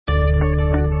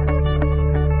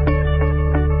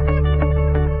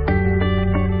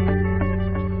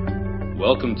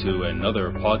Welcome to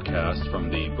another podcast from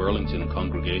the Burlington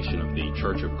congregation of the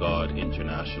Church of God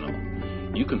International.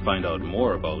 You can find out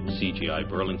more about CGI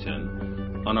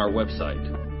Burlington on our website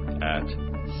at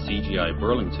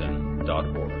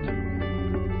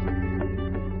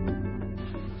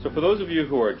cgiburlington.org. So for those of you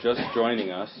who are just joining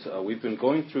us, we've been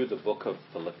going through the book of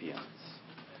Philippians.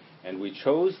 And we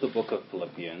chose the book of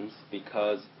Philippians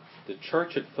because the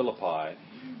church at Philippi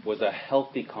was a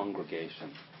healthy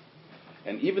congregation.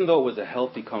 And even though it was a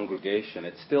healthy congregation,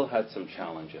 it still had some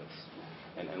challenges.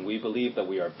 And we believe that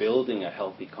we are building a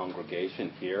healthy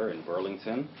congregation here in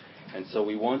Burlington. And so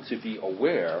we want to be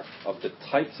aware of the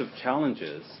types of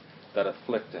challenges that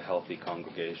afflict a healthy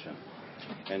congregation.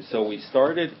 And so we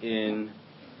started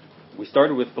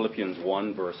with Philippians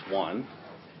 1, verse 1.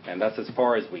 And that's as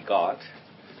far as we got,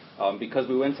 because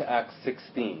we went to Acts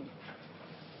 16.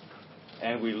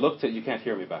 And we looked at, you can't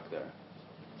hear me back there.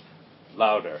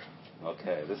 Louder.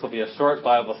 Okay, this will be a short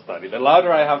Bible study. The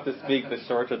louder I have to speak, the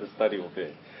shorter the study will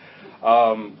be.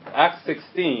 Acts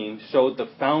 16 showed the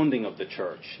founding of the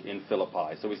church in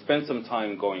Philippi. So we spent some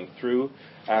time going through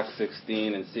Acts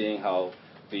 16 and seeing how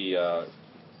the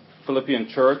Philippian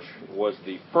church was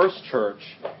the first church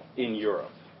in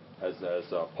Europe, as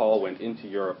Paul went into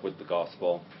Europe with the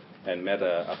gospel and met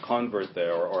a convert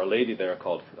there, or a lady there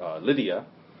called Lydia,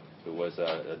 who was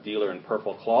a dealer in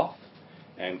purple cloth.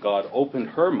 And God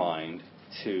opened her mind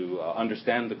to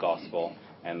understand the gospel,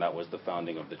 and that was the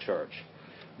founding of the church.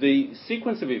 The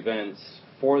sequence of events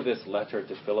for this letter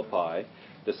to Philippi,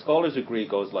 the scholars agree,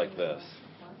 goes like this.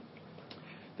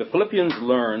 The Philippians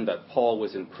learned that Paul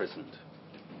was imprisoned,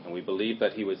 and we believe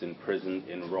that he was imprisoned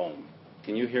in Rome.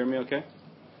 Can you hear me okay?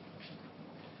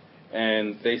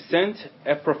 And they sent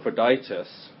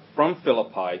Epaphroditus from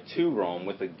Philippi to Rome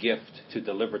with a gift to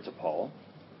deliver to Paul.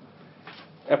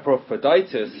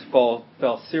 Epaphroditus fell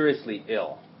seriously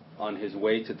ill on his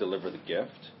way to deliver the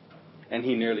gift, and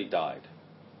he nearly died.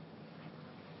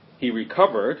 He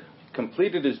recovered,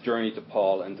 completed his journey to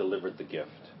Paul, and delivered the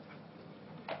gift.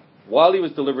 While he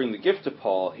was delivering the gift to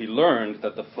Paul, he learned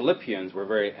that the Philippians were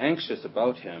very anxious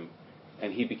about him,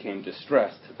 and he became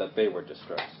distressed that they were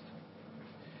distressed.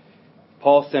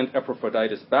 Paul sent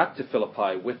Epaphroditus back to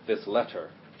Philippi with this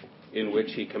letter, in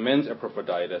which he commends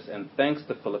Epaphroditus and thanks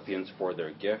the Philippians for their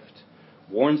gift,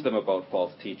 warns them about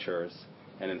false teachers,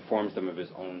 and informs them of his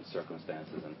own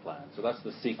circumstances and plans. So that's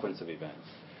the sequence of events.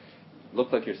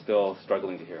 Look like you're still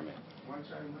struggling to hear me. One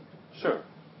second. Sure.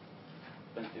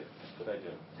 Thank you. Good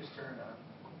idea. Just turn it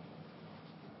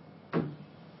on.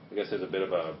 I guess there's a bit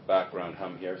of a background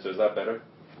hum here. So is that better?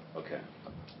 Okay.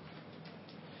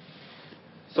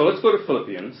 So let's go to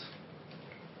Philippians.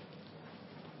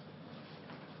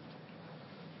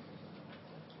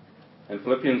 In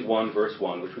Philippians 1, verse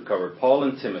 1, which we covered, Paul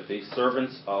and Timothy,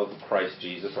 servants of Christ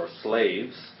Jesus, or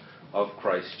slaves of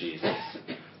Christ Jesus,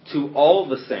 to all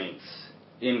the saints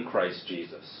in Christ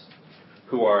Jesus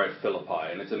who are at Philippi.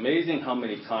 And it's amazing how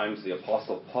many times the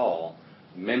Apostle Paul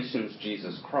mentions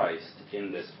Jesus Christ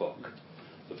in this book.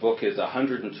 The book is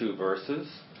 102 verses,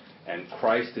 and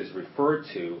Christ is referred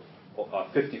to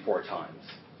 54 times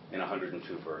in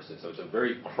 102 verses. So it's a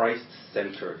very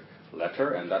Christ-centered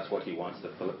letter, and that's what he wants the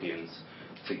Philippians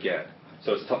to get.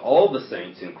 So it's to all the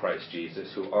saints in Christ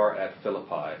Jesus who are at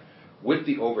Philippi with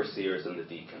the overseers and the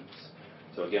deacons.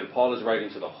 So again, Paul is writing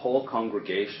to the whole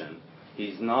congregation.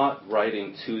 He's not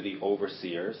writing to the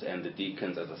overseers and the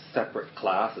deacons as a separate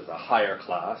class, as a higher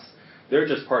class. They're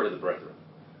just part of the brethren.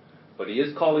 But he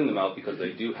is calling them out because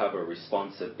they do have a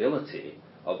responsibility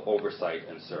of oversight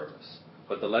and service.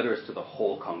 But the letter is to the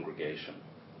whole congregation.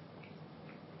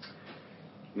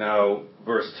 Now,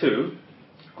 verse 2,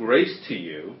 grace to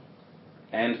you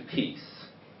and peace.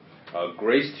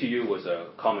 Grace to you was a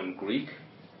common Greek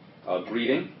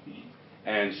greeting,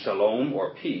 and shalom,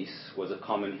 or peace, was a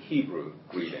common Hebrew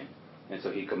greeting. And so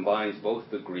he combines both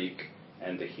the Greek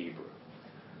and the Hebrew.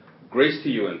 Grace to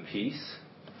you and peace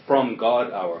from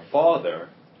God our Father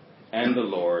and the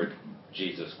Lord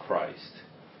Jesus Christ.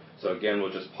 So again,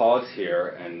 we'll just pause here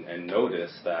and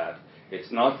notice that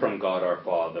it's not from God our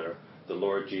Father, the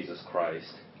Lord Jesus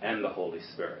Christ, and the Holy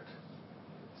Spirit.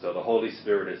 So the Holy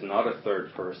Spirit is not a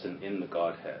third person in the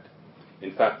Godhead.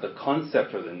 In fact, the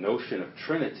concept or the notion of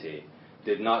Trinity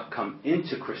did not come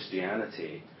into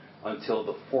Christianity until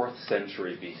the 4th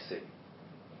century BC.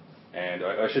 And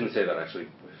I shouldn't say that actually.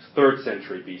 3rd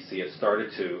century BC, it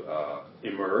started to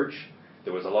emerge.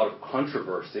 There was a lot of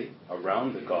controversy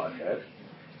around the Godhead.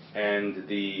 And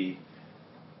the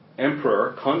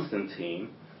Emperor Constantine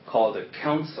called a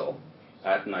council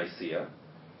at Nicaea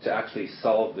to actually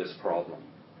solve this problem.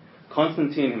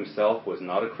 Constantine himself was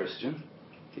not a Christian.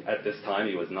 At this time,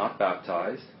 he was not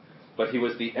baptized, but he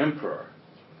was the emperor.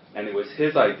 And it was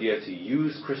his idea to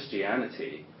use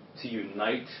Christianity to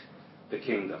unite the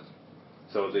kingdom.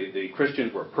 So the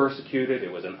Christians were persecuted.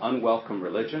 It was an unwelcome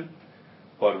religion.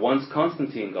 But once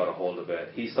Constantine got a hold of it,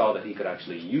 he saw that he could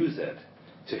actually use it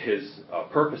to his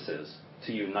purposes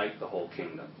to unite the whole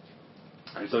kingdom.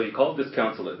 And so he called this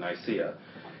council at Nicaea.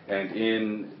 And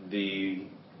in the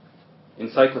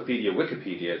Encyclopedia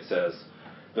Wikipedia, it says,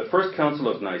 the first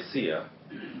council of Nicaea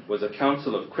was a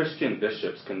council of Christian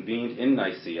bishops convened in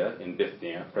Nicaea, in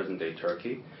Bithynia, present-day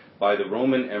Turkey, by the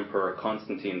Roman Emperor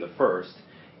Constantine I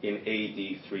in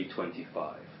AD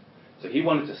 325. So he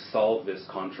wanted to solve this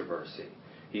controversy.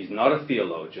 He's not a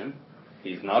theologian,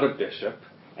 he's not a bishop,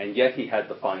 and yet he had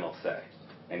the final say.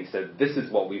 And he said, this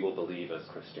is what we will believe as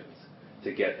Christians,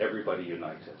 to get everybody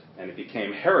united. And it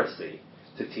became heresy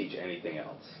to teach anything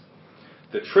else.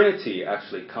 The Trinity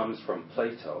actually comes from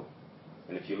Plato.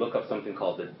 And if you look up something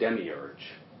called the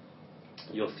Demiurge,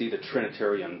 you'll see the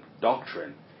Trinitarian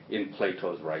doctrine in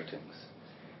Plato's writings.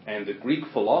 And the Greek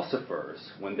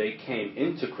philosophers, when they came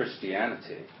into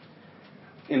Christianity,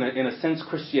 in a sense,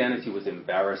 Christianity was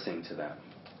embarrassing to them.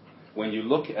 When you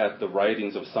look at the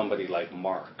writings of somebody like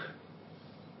Mark,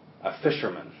 a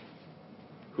fisherman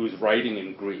who's writing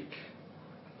in Greek,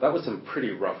 that was some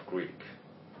pretty rough Greek.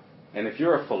 And if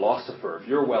you're a philosopher, if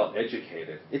you're well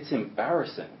educated, it's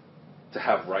embarrassing to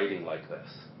have writing like this.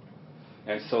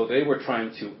 And so they were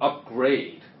trying to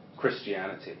upgrade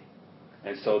Christianity.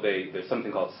 And so there's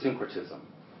something called syncretism,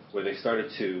 where they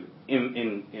started to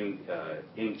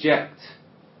inject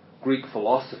Greek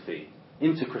philosophy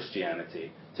into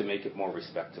Christianity to make it more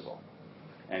respectable.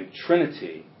 And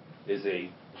Trinity is a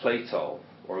Plato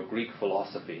or Greek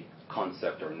philosophy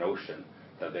concept or notion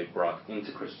that they brought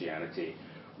into Christianity,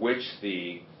 which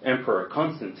the Emperor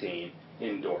Constantine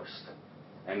endorsed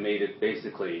and made it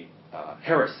basically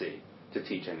heresy to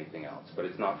teach anything else. But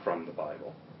it's not from the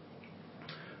Bible.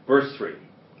 Verse 3.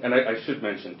 And I should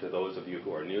mention to those of you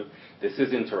who are new, this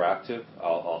is interactive.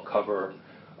 I'll cover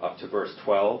up to verse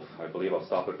 12. I believe I'll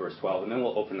stop at verse 12, and then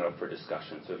we'll open it up for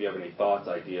discussion. So if you have any thoughts,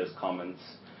 ideas, comments,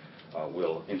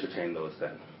 we'll entertain those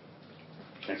then.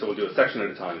 And so we'll do a section at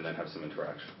a time and then have some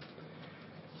interaction.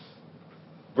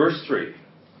 Verse 3.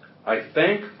 I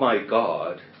thank my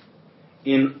God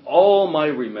in all my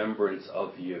remembrance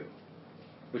of you.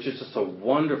 Which is just a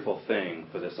wonderful thing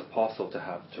for this apostle to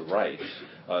have to write.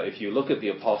 If you look at the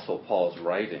Apostle Paul's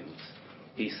writings,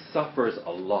 he suffers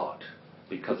a lot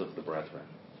because of the brethren.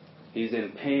 He's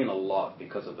in pain a lot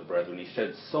because of the brethren. He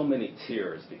sheds so many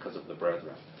tears because of the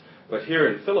brethren. But here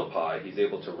in Philippi, he's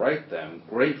able to write them,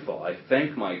 grateful, I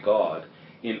thank my God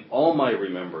in all my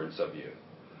remembrance of you.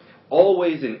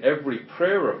 Always in every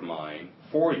prayer of mine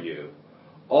for you,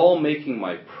 all making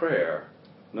my prayer,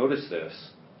 notice this,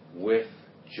 with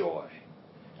joy.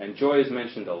 And joy is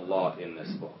mentioned a lot in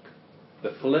this book.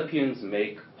 The Philippians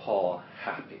make Paul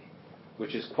happy,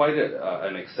 which is quite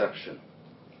an exception.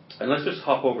 And let's just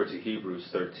hop over to Hebrews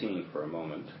 13 for a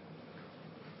moment.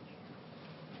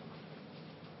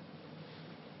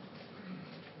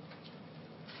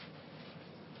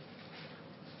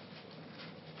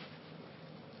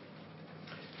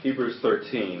 Hebrews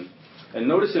 13. And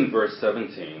notice in verse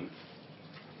 17,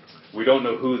 we don't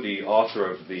know who the author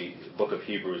of the book of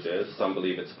Hebrews is. Some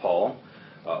believe it's Paul.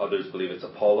 Others believe it's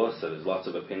Apollos. So there's lots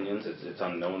of opinions. It's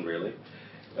unknown, really.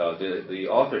 The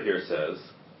author here says,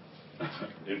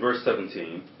 in verse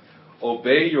 17,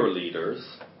 obey your leaders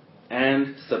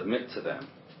and submit to them.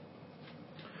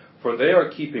 For they are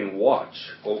keeping watch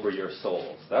over your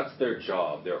souls. That's their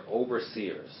job. They're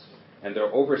overseers. And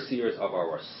they're overseers of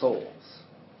our souls.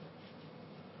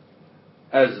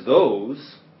 As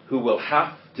those who will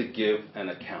have to give an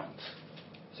account.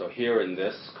 So here in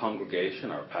this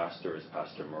congregation, our pastor is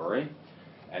Pastor Murray,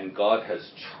 and God has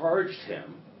charged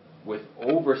him with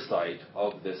oversight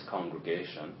of this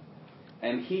congregation,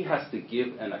 and he has to give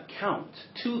an account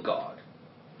to God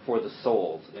for the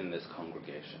souls in this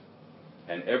congregation.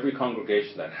 And every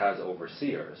congregation that has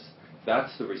overseers,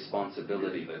 that's the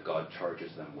responsibility that God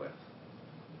charges them with.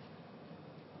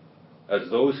 As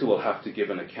those who will have to give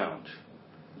an account.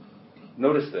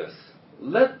 Notice this.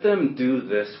 Let them do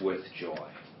this with joy.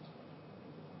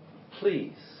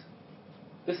 Please.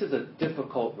 This is a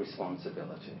difficult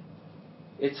responsibility.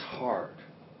 It's hard.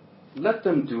 Let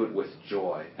them do it with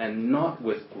joy and not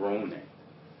with groaning,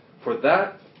 for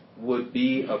that would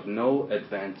be of no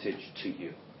advantage to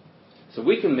you. So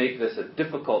we can make this a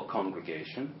difficult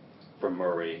congregation for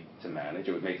Murray to manage.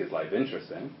 It would make his life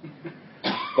interesting.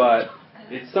 But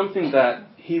it's something that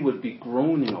he would be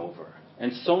groaning over.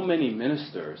 And so many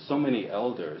ministers, so many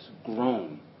elders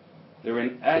groan They're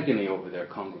in agony over their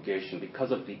congregation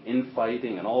because of the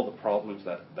infighting and all the problems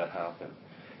that happen.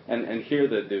 And here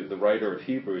the writer of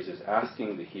Hebrews is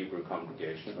asking the Hebrew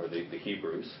congregation, or the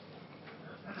Hebrews,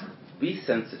 be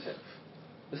sensitive.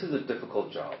 This is a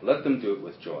difficult job. Let them do it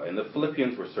with joy. And the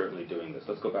Philippians were certainly doing this.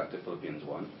 Let's go back to Philippians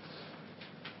 1.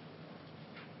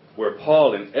 Where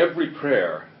Paul, in every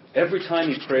prayer, every time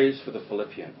he prays for the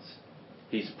Philippians,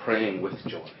 he's praying with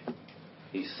joy.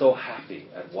 He's so happy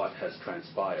at what has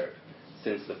transpired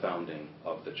since the founding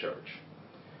of the church.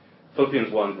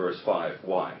 Philippians 1 verse 5.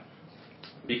 Why?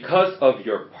 Because of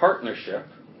your partnership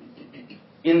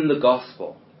in the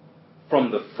gospel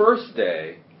from the first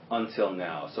day until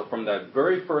now. So from that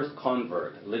very first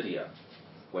convert, Lydia,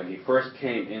 when he first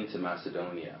came into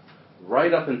Macedonia,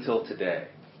 right up until today,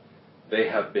 they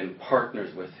have been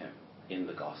partners with him in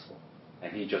the gospel.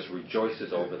 And he just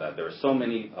rejoices over that. There are so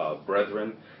many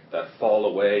brethren that fall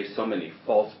away, so many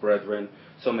false brethren,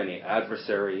 so many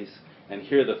adversaries. And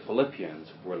here the Philippians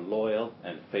were loyal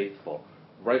and faithful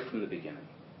right from the beginning.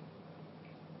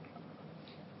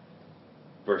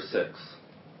 Verse 6.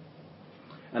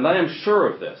 And I am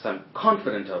sure of this, I'm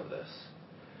confident of this,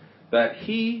 that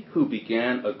he who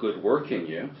began a good work in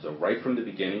you, so right from the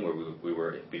beginning where we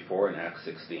were before in Acts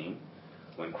 16,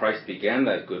 when Christ began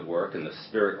that good work and the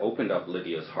Spirit opened up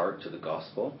Lydia's heart to the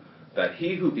gospel, that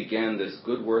he who began this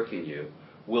good work in you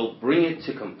will bring it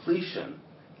to completion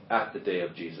at the day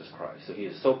of Jesus Christ. So he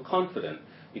is so confident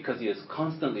because he is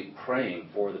constantly praying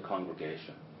for the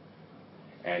congregation.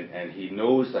 And he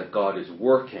knows that God is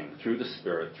working through the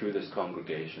Spirit, through this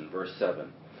congregation. Verse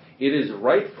 7. It is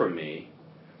right for me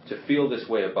to feel this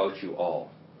way about you all,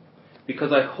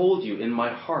 because I hold you in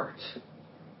my heart.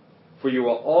 For you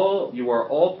are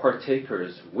all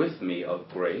partakers with me of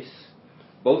grace,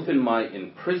 both in my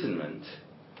imprisonment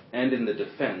and in the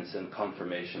defense and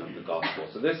confirmation of the gospel.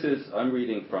 So I'm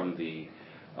reading from the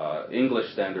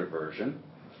English Standard Version.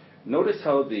 Notice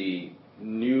how the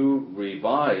New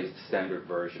Revised Standard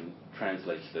Version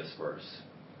translates this verse.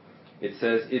 It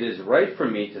says, it is right for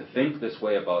me to think this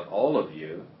way about all of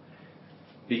you,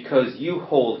 because you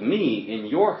hold me in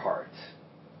your heart.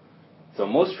 So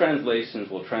most translations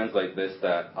will translate this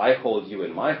that I hold you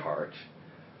in my heart,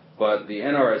 but the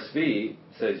NRSV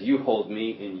says you hold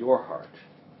me in your heart.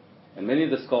 And many of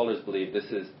the scholars believe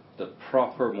this is the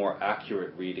proper, more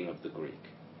accurate reading of the Greek.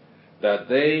 That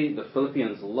the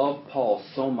Philippians, love Paul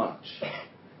so much,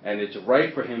 and it's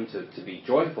right for him to be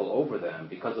joyful over them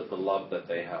because of the love that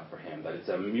they have for him, that it's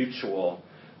a mutual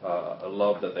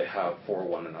love that they have for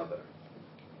one another.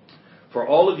 For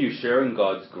all of you sharing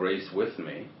God's grace with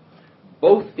me,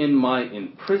 both in my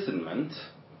imprisonment,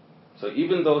 so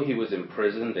even though he was in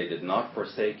prison, they did not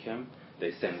forsake him,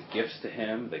 they sent gifts to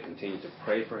him, they continued to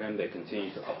pray for him, they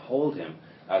continued to uphold him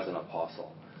as an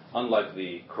apostle. Unlike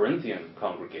the Corinthian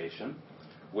congregation,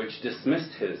 which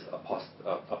dismissed his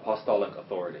apostolic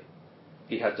authority.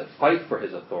 He had to fight for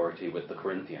his authority with the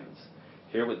Corinthians.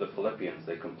 Here with the Philippians,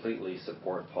 they completely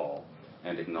support Paul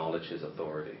and acknowledge his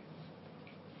authority.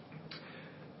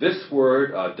 This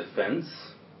word, defense,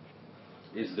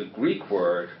 is the Greek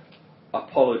word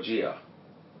apologia.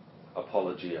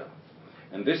 Apologia.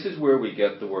 And this is where we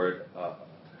get the word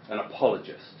an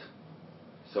apologist.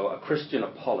 So a Christian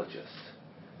apologist.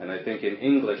 And I think in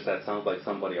English that sounds like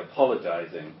somebody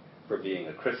apologizing for being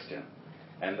a Christian.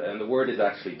 And the word is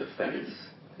actually defense.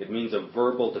 It means a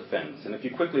verbal defense. And if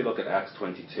you quickly look at Acts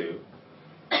 22,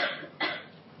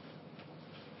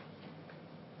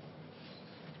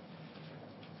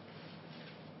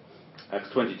 Acts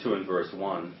 22 and verse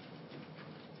 1,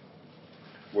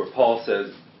 where Paul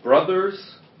says,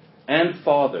 brothers and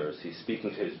fathers, he's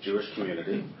speaking to his Jewish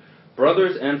community,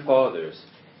 brothers and fathers,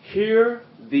 hear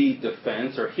the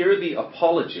defense, or hear the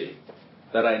apology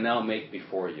that I now make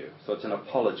before you. So it's an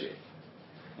apology.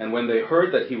 And when they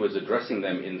heard that he was addressing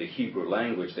them in the Hebrew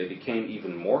language, they became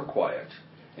even more quiet.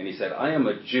 And he said, I am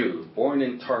a Jew, born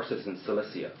in Tarsus in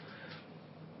Cilicia,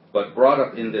 but brought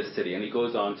up in this city. And he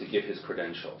goes on to give his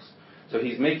credentials. So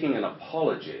he's making an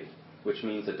apology, which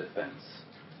means a defense.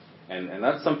 And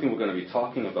that's something we're going to be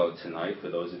talking about tonight for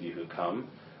those of you who come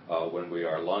when we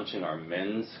are launching our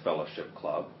men's fellowship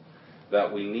club,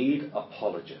 that we need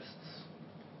apologists.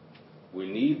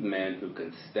 We need men who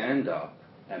can stand up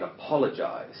and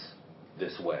apologize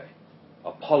this way.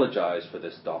 Apologize for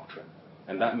this doctrine.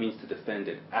 And that means to defend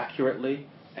it accurately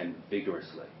and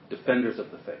vigorously. Defenders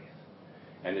of the faith.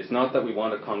 And it's not that we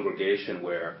want a congregation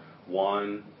where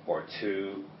one or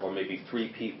two or maybe three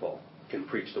people can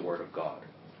preach the Word of God.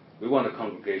 We want a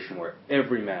congregation where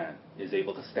every man is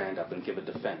able to stand up and give a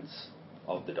defense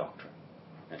of the doctrine.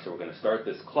 And so we're going to start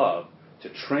this club to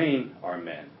train our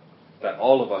men that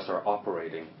all of us are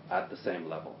operating at the same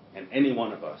level, and any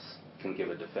one of us can give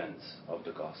a defense of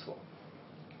the gospel.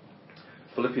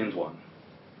 Philippians 1.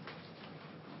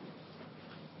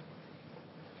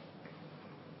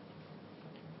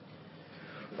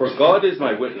 For God is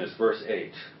my witness, verse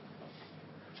 8.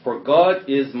 For God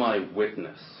is my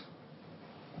witness.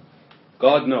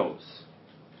 God knows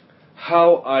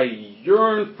how I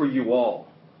yearn for you all.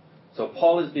 So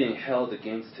Paul is being held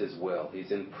against his will.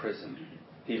 He's in prison.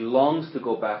 He longs to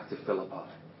go back to Philippi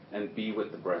and be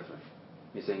with the brethren.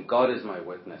 He's saying, God is my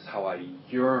witness, how I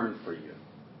yearn for you.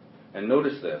 And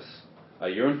notice this, I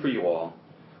yearn for you all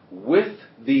with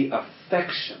the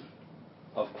affection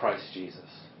of Christ Jesus.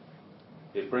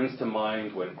 It brings to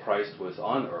mind when Christ was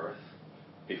on earth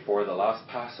before the last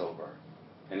Passover,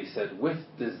 and he said, with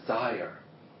desire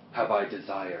have I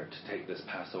desired to take this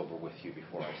Passover with you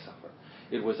before I suffer.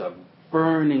 It was a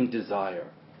burning desire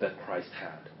that Christ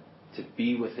had to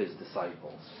be with his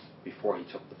disciples before he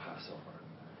took the Passover.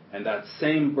 And that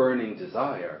same burning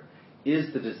desire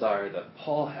is the desire that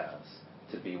Paul has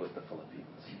to be with the Philippians.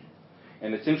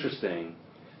 And it's interesting,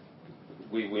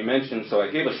 we mentioned, so I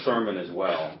gave a sermon as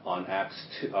well on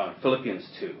Philippians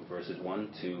 2, verses 1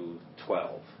 to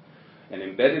 12. And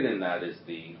embedded in that is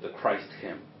the Christ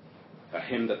hymn, a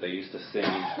hymn that they used to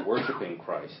sing worshiping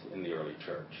Christ in the early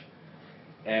church.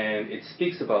 And it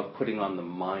speaks about putting on the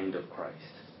mind of Christ.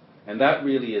 And that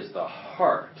really is the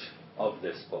heart of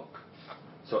this book.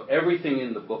 So everything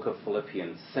in the book of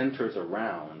Philippians centers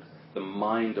around the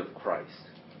mind of Christ.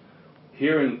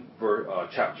 Here in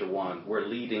chapter 1, we're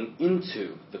leading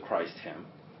into the Christ hymn.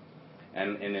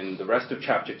 And in the rest of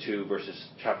chapter 2, verses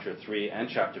chapter 3 and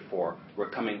chapter 4, we're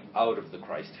coming out of the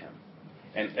Christ hymn.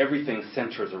 And everything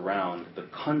centers around the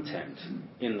content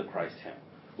in the Christ hymn,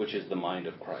 which is the mind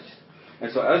of Christ.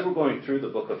 And so as we're going through the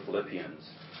book of Philippians,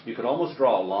 you could almost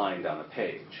draw a line down a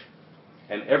page.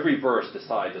 And every verse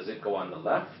decide, does it go on the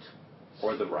left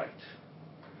or the right?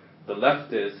 The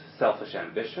left is selfish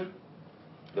ambition.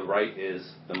 The right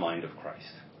is the mind of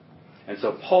Christ. And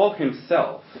so Paul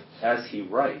himself, as he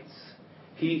writes,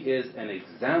 he is an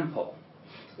example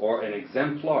or an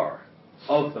exemplar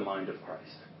of the mind of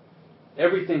Christ.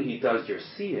 Everything he does, you're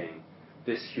seeing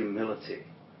this humility,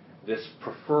 this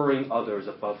preferring others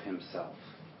above himself.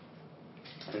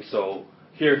 And so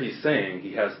here he's saying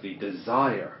he has the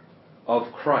desire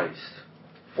of Christ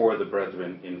for the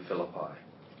brethren in Philippi.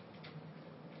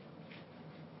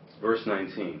 Verse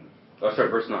 9.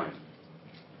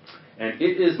 And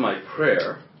it is my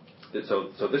prayer,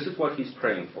 so this is what he's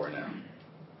praying for now.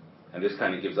 And this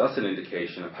kind of gives us an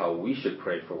indication of how we should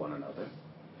pray for one another.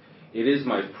 It is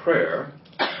my prayer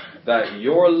that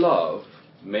your love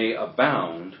may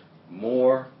abound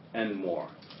more and more.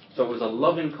 So it was a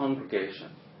loving congregation.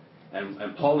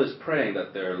 And Paul is praying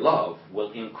that their love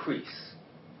will increase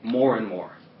more and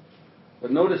more.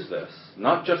 But notice this,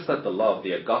 not just that the love,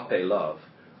 the agape love,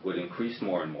 would increase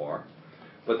more and more,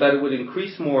 but that it would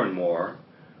increase more and more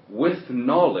with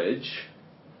knowledge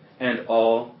and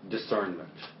all discernment.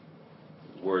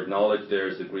 The word knowledge there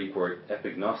is the Greek word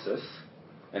epignosis,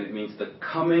 and it means the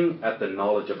coming at the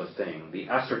knowledge of a thing, the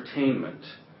ascertainment,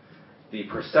 the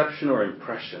perception or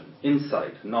impression,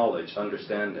 insight, knowledge,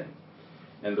 understanding.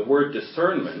 And the word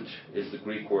discernment is the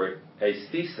Greek word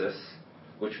aesthesis,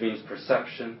 which means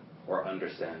perception or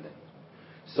understanding.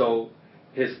 So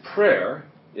his prayer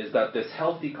is that this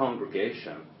healthy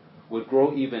congregation would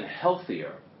grow even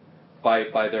healthier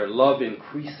by their love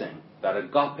increasing, that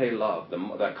agape love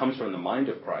that comes from the mind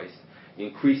of Christ,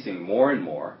 increasing more and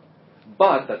more,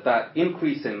 but that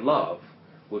increase in love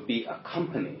would be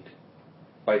accompanied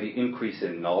by the increase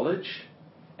in knowledge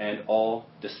and all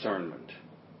discernment.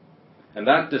 And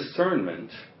that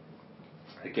discernment,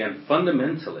 again,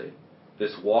 fundamentally,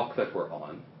 this walk that we're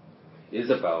on, is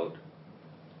about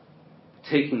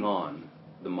taking on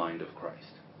the mind of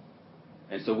Christ.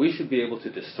 And so we should be able to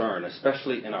discern,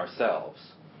 especially in ourselves,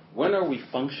 when are we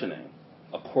functioning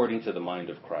according to the mind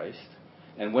of Christ,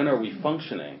 and when are we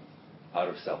functioning out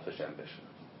of selfish ambition.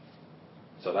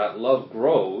 So that love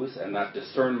grows, and that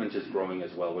discernment is growing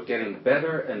as well. We're getting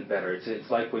better and better.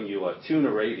 It's like when you tune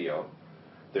a radio,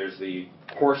 there's the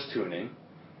coarse tuning,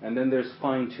 and then there's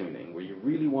fine tuning, where you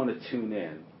really want to tune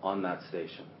in on that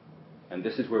station. And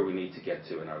this is where we need to get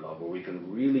to in our love, where we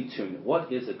can really tune in.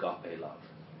 What is agape love?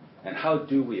 And how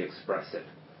do we express it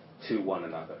to one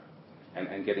another?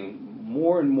 And getting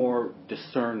more and more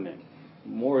discerning,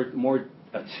 more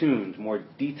attuned, more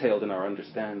detailed in our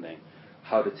understanding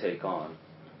how to take on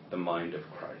the mind of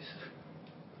Christ.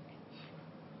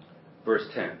 Verse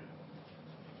 10.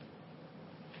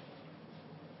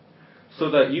 So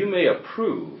that you may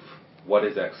approve what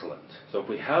is excellent. So if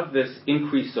we have this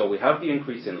increase, so we have the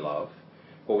increase in love,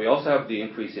 but we also have the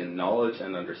increase in knowledge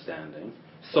and understanding,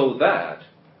 so that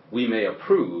we may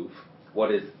approve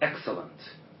what is excellent.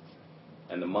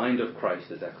 And the mind of Christ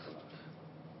is excellent.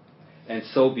 And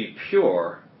so be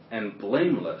pure and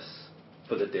blameless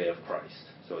for the day of Christ.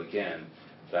 So again,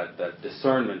 that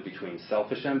discernment between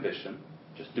selfish ambition,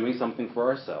 just doing something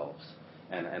for ourselves,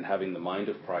 and having the mind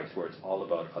of Christ where it's all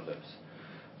about others.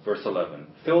 Verse 11,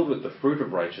 filled with the fruit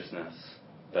of righteousness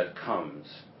that comes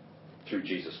through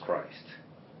Jesus Christ,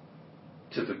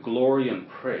 to the glory and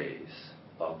praise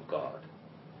of God.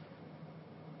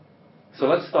 So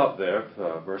let's stop there,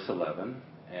 verse 11,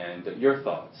 and your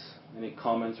thoughts. Any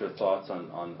comments or thoughts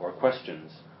on or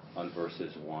questions on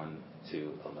verses 1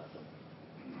 to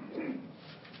 11?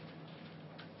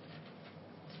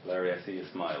 Larry, I see you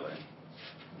smiling.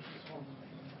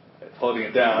 Holding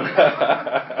it down.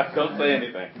 Don't say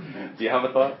anything. Do you have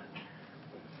a thought?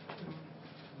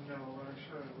 No, I'm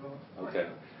sure I will. Okay.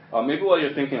 Maybe while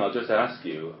you're thinking, I'll just ask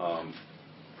you,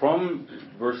 from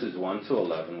verses 1 to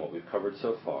 11, what we've covered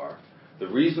so far, the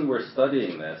reason we're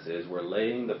studying this is we're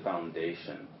laying the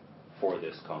foundation for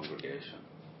this congregation.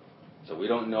 So we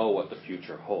don't know what the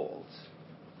future holds,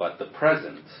 but the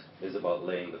present is about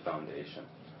laying the foundation.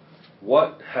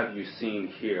 What have you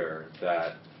seen here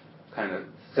that kind of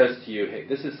says to you, hey,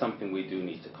 this is something we do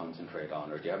need to concentrate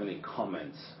on, or do you have any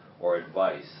comments or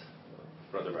advice?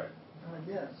 Brother Ray.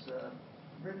 Yes.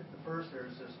 Right at the first there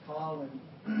it says, Paul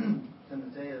and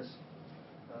Timotheus,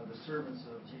 the servants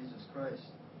of Jesus Christ.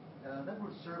 That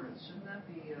word servants, shouldn't that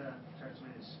be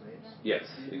translated slaves? Yes,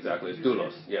 exactly. It's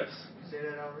doulos, yes. Did you say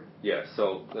that already? Yes,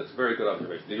 so that's a very good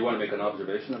observation. Did you want to make an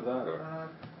observation of that? Or?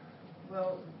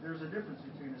 Well, there's a difference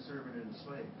between a servant and a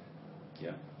slave.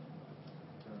 Yeah.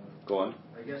 Go on.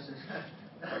 I guess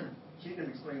she can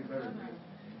explain it better than me.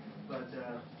 But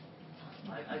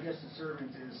I guess a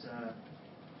servant is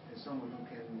someone who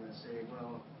can say,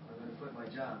 well, I'm going to quit my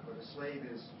job. But a slave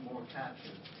is more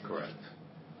captured. Correct.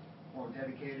 More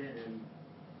dedicated and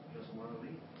doesn't want to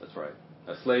leave. That's right.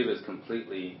 A slave is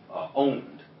completely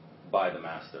owned by the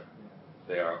master.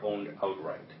 They are owned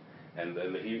outright. And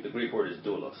then the Greek word is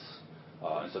doulos.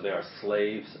 And so they are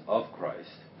slaves of Christ.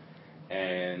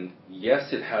 And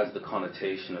yes, it has the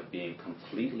connotation of being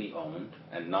completely owned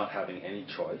and not having any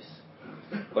choice.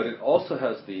 But it also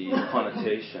has the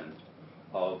connotation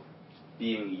of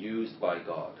being used by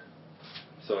God.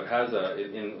 So it has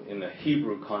in the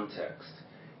Hebrew context,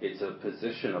 it's a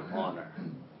position of honor.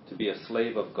 To be a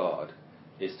slave of God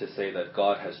is to say that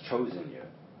God has chosen you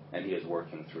and He is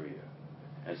working through you.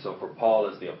 And so for Paul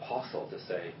as the apostle to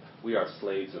say, we are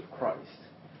slaves of Christ,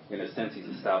 in a sense he's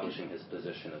establishing his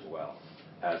position as well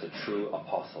as a true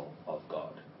apostle of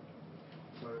God.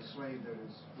 So a slave that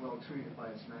is well treated by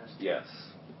his master. Yes.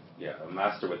 Yeah, a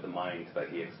master with the mind that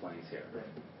he explains here. Right.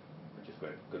 Which is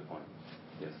great. Good point.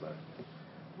 Yes, Larry.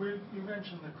 You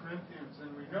mentioned the Corinthians,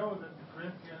 and we know that the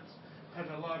Corinthians had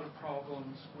a lot of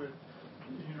problems with,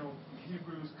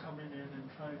 Hebrews coming in and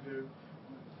trying to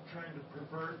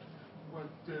pervert what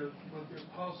the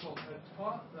apostle had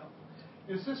taught them.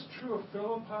 Is this true of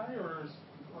Philippi, or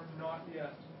not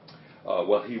yet?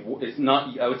 Well, it's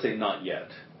not. I would say not yet,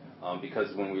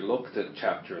 because when we looked at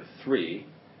chapter 3,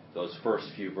 those first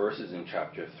few verses in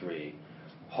chapter 3,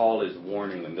 Paul is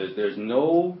warning them. There's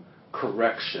no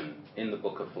correction in the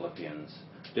book of Philippians.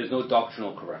 There's no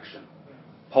doctrinal correction.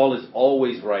 Paul is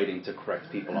always writing to correct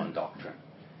people on doctrine.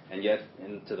 And yet,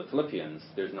 into the Philippians,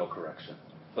 there's no correction.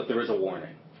 But there is a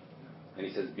warning. And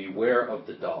he says, beware of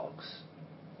the dogs.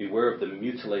 Beware of the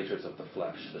mutilators of the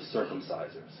flesh, the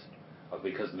circumcisers.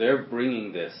 Because they're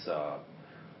bringing this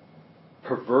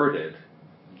perverted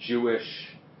Jewish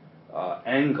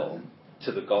angle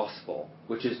to the gospel,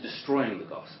 which is destroying the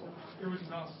gospel. It was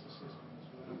Gnosticism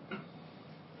as well.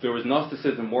 There was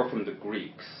Gnosticism more from the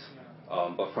Greeks,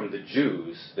 but from the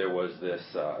Jews, there was this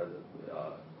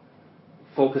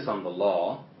focus on the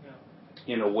law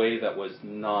in a way that was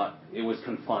not, it was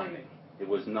confining. It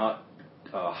was not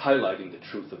highlighting the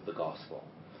truth of the gospel.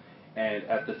 And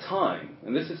at the time,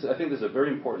 and I think this is a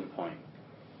very important point,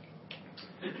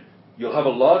 you'll have a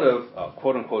lot of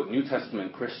quote-unquote New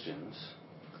Testament Christians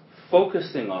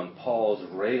focusing on Paul's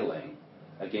railing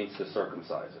against the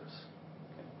circumcisers.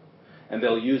 And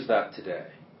they'll use that today.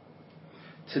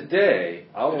 Today,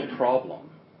 our problem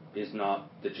is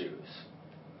not the Jews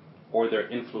or their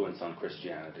influence on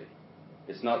Christianity.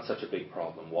 It's not such a big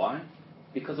problem. Why?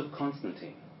 Because of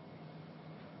Constantine.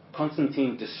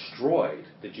 Constantine destroyed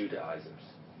the Judaizers.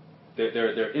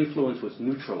 Their influence was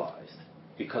neutralized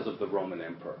because of the Roman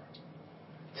emperor.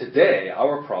 Today,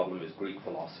 our problem is Greek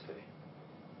philosophy.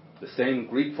 the same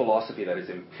Greek philosophy that is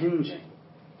impinging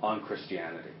on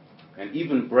Christianity. And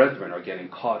even brethren are getting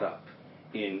caught up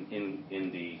in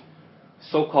the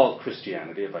so-called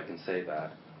Christianity, if I can say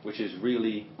that, which is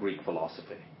really Greek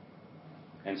philosophy.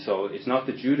 And so it's not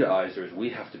the Judaizers we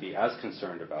have to be as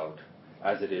concerned about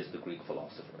as it is the Greek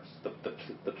philosophers,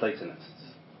 the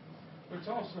Platonists. It's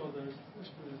also the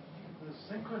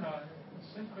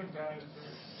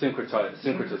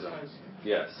Syncretism.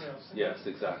 Yes, yes,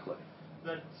 exactly.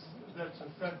 That's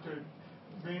affected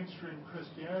mainstream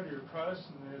Christianity or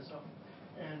Protestantism,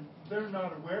 and they're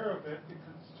not aware of it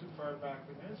because it's too far back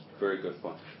in history. Very good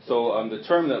point. So the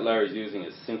term that Larry's using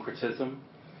is syncretism.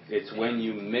 It's when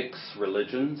you mix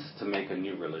religions to make a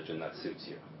new religion that suits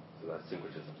you. So that's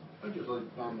syncretism. I'd just like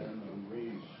to comment on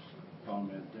Ray's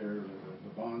comment there,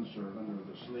 the bondservant or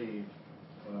the slave,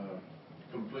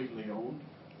 completely owned.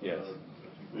 Yes.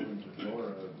 If you go into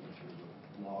Torah, there's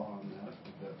a law on that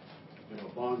if a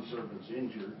bondservant's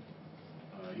injured,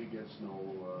 he gets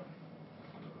no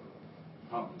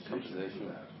compensation for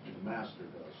that. The master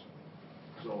does.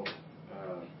 So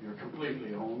you're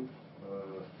completely owned.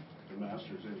 The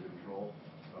master's in control.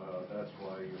 That's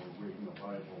why you're reading the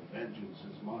Bible, vengeance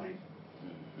is mine.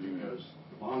 Because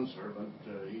the bondservant,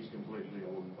 he's completely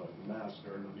owned by the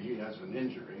master, and if he has an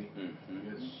injury,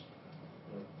 it's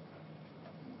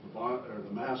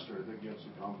the master that gets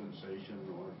the compensation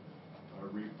or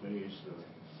repays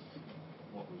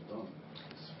what was done.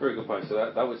 It's a very good point. So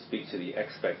that would speak to the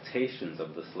expectations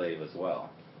of the slave as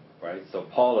well, right? So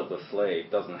Paul as a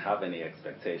slave doesn't have any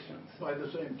expectations. By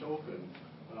the same token,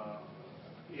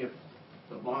 if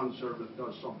the bondservant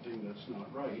does something that's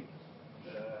not right,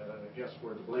 guess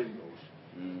where the blame goes?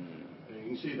 You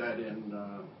can see that in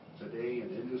today in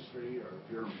industry, or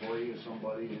if you're an employee of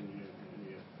somebody and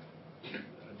you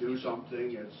do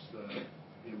something, it's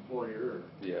the employer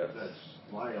that's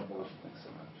liable. Thanks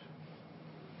so much.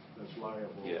 That's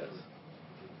liable for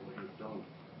what you've done.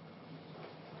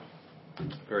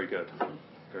 Very good.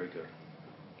 Very good.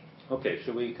 Okay,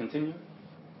 should we continue?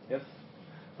 Yes?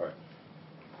 All right.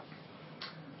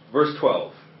 Verse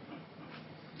 12.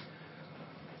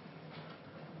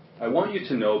 I want you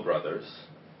to know, brothers,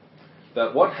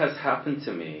 that what has happened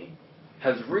to me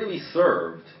has really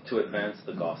served to advance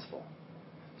the gospel.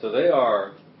 So they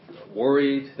are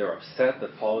worried, they're upset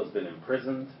that Paul has been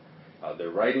imprisoned. They're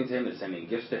writing to him, they're sending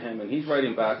gifts to him, and he's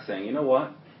writing back saying, you know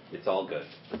what? It's all good.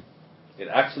 It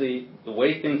actually, the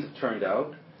way things have turned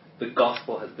out, the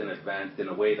gospel has been advanced in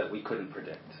a way that we couldn't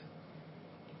predict.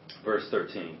 Verse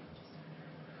 13.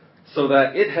 So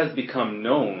that it has become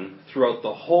known throughout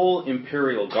the whole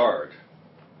imperial guard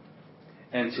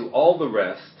and to all the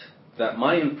rest that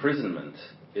my imprisonment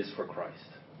is for Christ.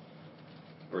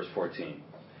 Verse 14.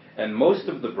 And most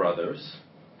of the brothers,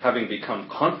 having become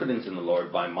confident in the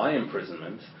Lord by my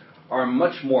imprisonment, are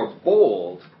much more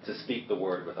bold to speak the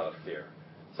word without fear.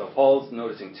 So Paul's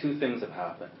noticing two things have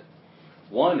happened.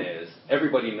 One is,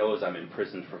 everybody knows I'm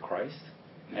imprisoned for Christ,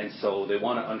 and so they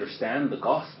want to understand the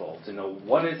gospel, to know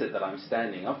what is it that I'm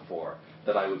standing up for,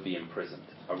 that I would be imprisoned,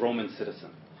 a Roman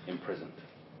citizen imprisoned.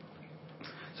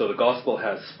 So the gospel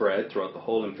has spread throughout the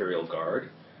whole imperial guard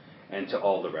and to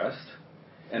all the rest.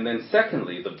 And then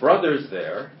secondly, the brothers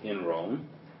there in Rome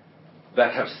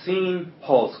that have seen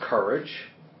Paul's courage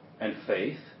and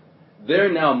faith,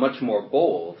 they're now much more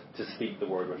bold to speak the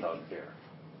word without fear.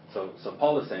 So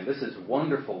Paul is saying, this is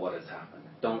wonderful what has happened.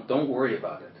 Don't worry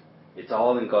about it. It's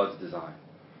all in God's design.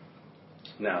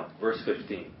 Now, verse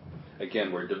 15.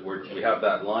 Again, we have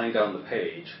that line down the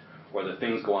page where the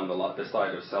things go on the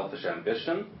side of selfish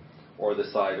ambition or the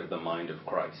side of the mind of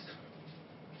Christ.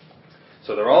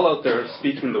 So they're all out there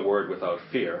speaking the word without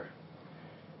fear.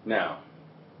 Now,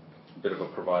 a bit of a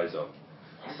proviso.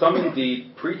 Some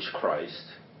indeed preach Christ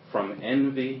from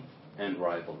envy and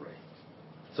rivalry.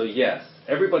 So yes,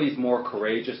 everybody's more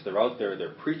courageous. They're out there, they're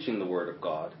preaching the word of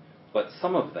God. But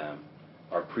some of them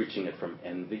are preaching it from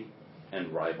envy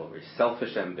and rivalry,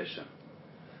 selfish ambition.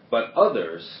 But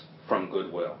others from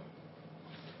goodwill.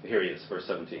 Here he is, verse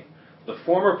 17. The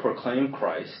former proclaim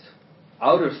Christ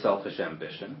out of selfish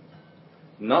ambition,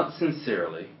 not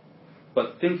sincerely,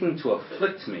 but thinking to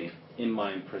afflict me in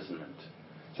my imprisonment.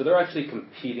 So they're actually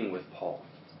competing with Paul.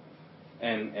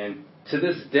 And to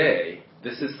this day,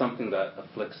 this is something that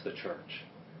afflicts the church.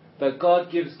 That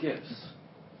God gives gifts.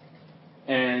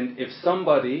 And if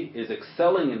somebody is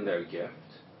excelling in their gift,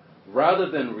 rather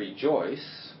than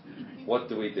rejoice, what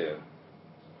do?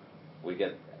 We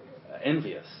get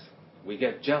envious. We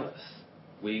get jealous.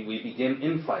 We begin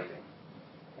infighting.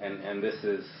 And this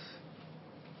is,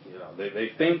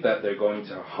 they think that they're going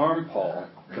to harm Paul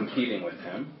competing with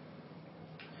him.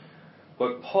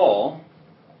 But Paul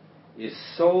is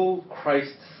so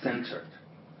Christ-centered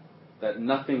that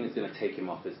nothing is going to take him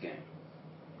off his game.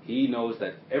 He knows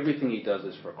that everything he does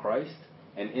is for Christ,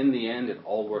 and in the end, it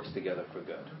all works together for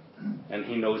good. And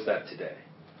he knows that today.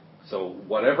 So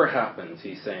whatever happens,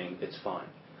 he's saying, it's fine.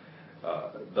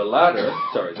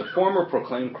 The former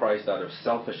proclaim Christ out of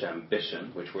selfish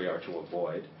ambition, which we are to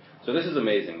avoid. So this is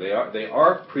amazing. They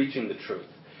are preaching the truth.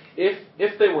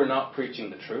 If they were not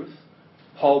preaching the truth,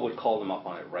 Paul would call them up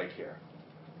on it right here.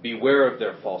 Beware of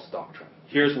their false doctrine.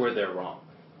 Here's where they're wrong.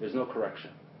 There's no correction.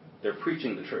 They're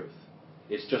preaching the truth.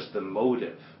 It's just the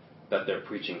motive that they're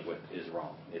preaching with is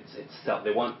wrong. It's self.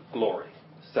 They want glory,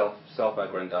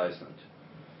 self-aggrandizement.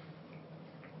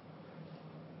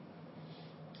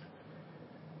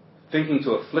 Thinking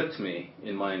to afflict me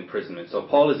in my imprisonment. So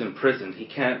Paul is imprisoned. He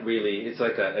can't really. It's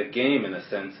like a game in a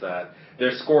sense that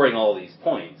they're scoring all these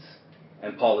points,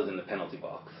 and Paul is in the penalty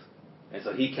box, and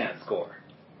so he can't score.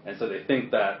 And so they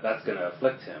think that that's going to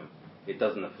afflict him. It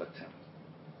doesn't afflict him.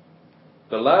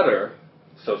 The latter.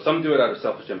 So some do it out of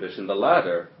selfish ambition. The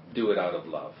latter do it out of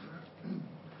love,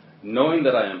 knowing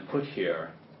that I am put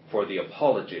here for the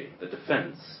apology, the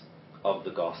defense of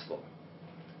the gospel.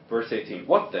 Verse 18,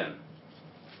 what then?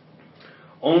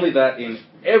 Only that in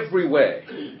every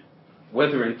way,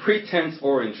 whether in pretense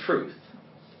or in truth,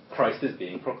 Christ is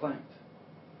being proclaimed.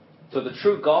 So the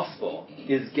true gospel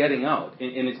is getting out,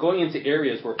 and it's going into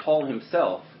areas where Paul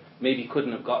himself maybe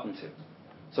couldn't have gotten to.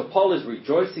 So Paul is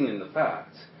rejoicing in the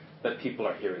fact that people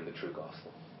are hearing the true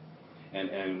gospel.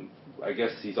 And I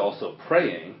guess he's also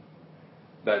praying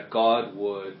that God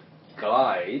would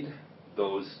guide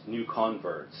those new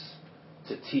converts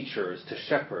to teachers, to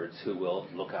shepherds who will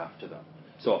look after them.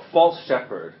 So a false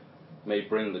shepherd may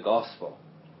bring the gospel,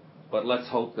 but let's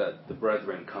hope that the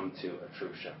brethren come to a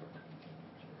true shepherd.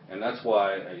 And that's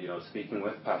why, speaking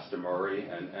with Pastor Murray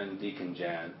and Deacon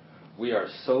Jan, we are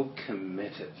so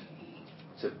committed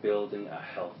to building a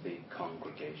healthy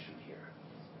congregation here.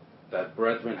 That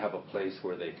brethren have a place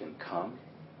where they can come,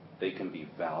 they can be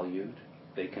valued,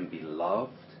 they can be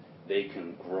loved, they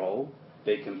can grow,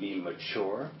 they can be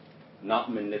mature,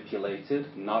 not manipulated,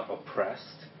 not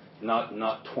oppressed,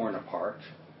 not torn apart.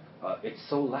 It's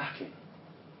so lacking.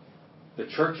 The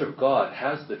Church of God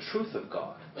has the truth of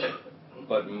God,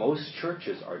 but most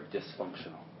churches are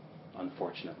dysfunctional,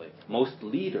 unfortunately. Most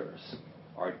leaders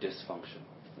are dysfunctional.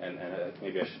 And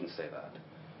maybe I shouldn't say that.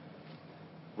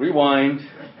 Rewind.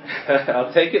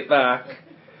 I'll take it back.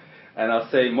 And I'll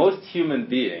say most human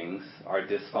beings are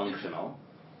dysfunctional.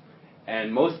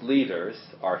 And most leaders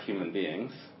are human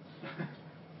beings.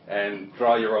 And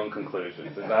draw your own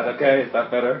conclusions. Is that okay? Is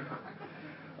that better?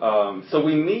 So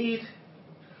we need,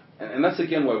 and that's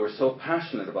again why we're so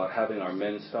passionate about having our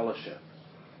men's fellowship,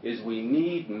 is we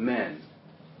need men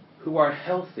who are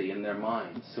healthy in their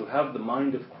minds, who have the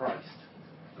mind of Christ,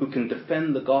 who can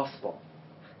defend the gospel,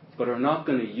 but are not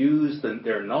going to use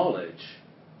their knowledge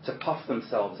to puff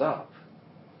themselves up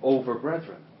over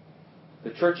brethren.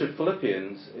 The church at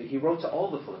Philippians, he wrote to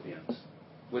all the Philippians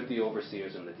with the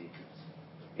overseers and the deacons.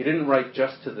 He didn't write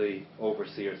just to the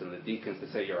overseers and the deacons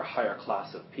to say you're a higher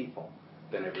class of people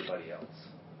than everybody else.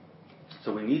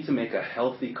 So we need to make a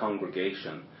healthy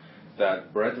congregation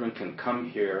that brethren can come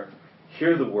here,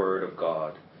 hear the word of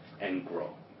God, and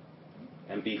grow,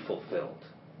 and be fulfilled,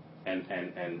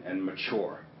 and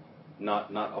mature,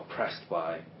 not oppressed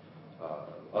by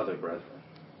other brethren.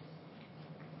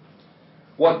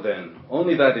 What then?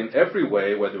 Only that in every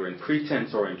way, whether in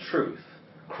pretense or in truth,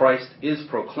 Christ is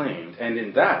proclaimed, and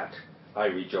in that I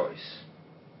rejoice.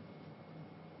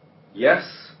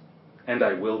 Yes, and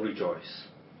I will rejoice.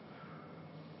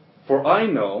 For I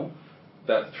know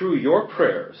that through your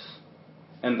prayers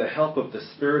and the help of the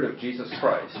Spirit of Jesus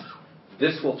Christ,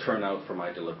 this will turn out for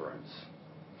my deliverance.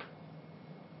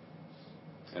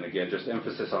 And again, just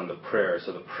emphasis on the prayer.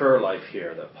 So the prayer life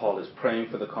here, that Paul is praying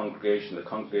for the congregation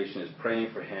is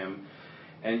praying for him.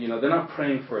 And, they're not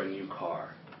praying for a new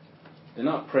car. They're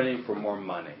not praying for more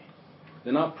money.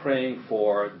 They're not praying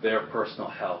for their personal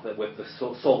health with the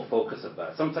sole focus of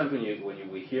that. Sometimes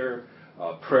when we hear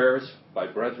prayers by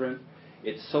brethren,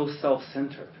 it's so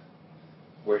self-centered.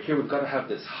 Where here we've got to have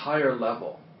this higher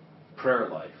level prayer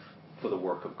life for the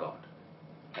work of God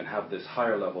and have this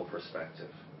higher level perspective.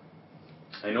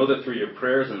 I know that through your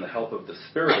prayers and the help of the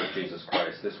Spirit of Jesus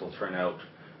Christ, this will turn out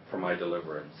for my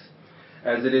deliverance.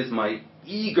 As it is my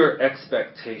eager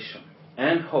expectation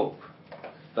and hope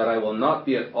that I will not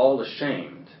be at all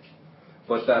ashamed,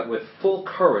 but that with full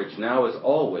courage, now as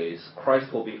always,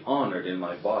 Christ will be honored in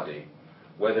my body,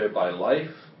 whether by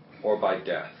life or by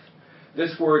death.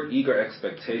 This word, eager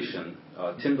expectation,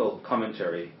 Tyndall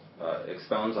commentary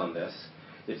expounds on this.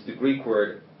 It's the Greek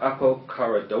word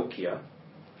apokaradokia,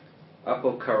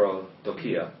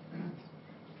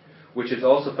 which is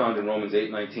also found in Romans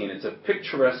 8:19. It's a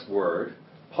picturesque word,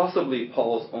 possibly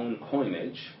Paul's own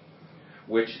coinage,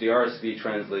 which the RSV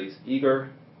translates eager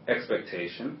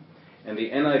expectation, and the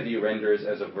NIV renders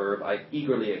as a verb, I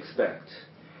eagerly expect.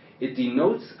 It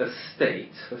denotes a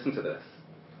state, listen to this,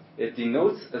 it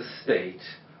denotes a state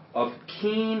of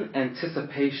keen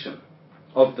anticipation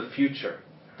of the future,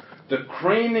 the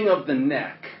craning of the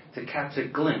neck to catch a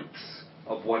glimpse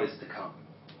of what is to come.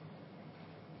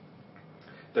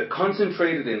 The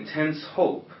concentrated, intense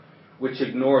hope which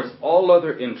ignores all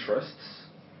other interests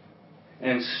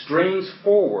and strains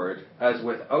forward as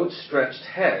with outstretched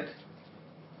head,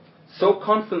 so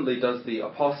confidently does the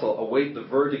apostle await the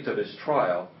verdict of his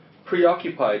trial,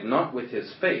 preoccupied not with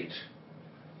his fate,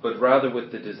 but rather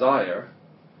with the desire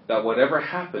that whatever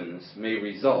happens may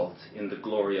result in the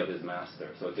glory of his master.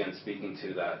 So again, speaking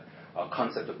to that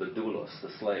concept of the doulos, the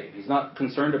slave. He's not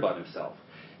concerned about himself.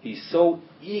 He's so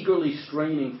eagerly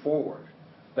straining forward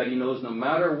that he knows no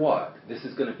matter what, this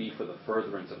is going to be for the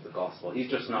furtherance of the gospel. He's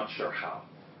just not sure how.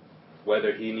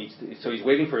 Whether he needs to, so he's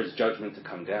waiting for his judgment to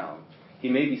come down. He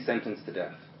may be sentenced to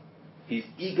death. He's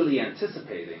eagerly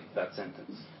anticipating that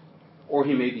sentence. Or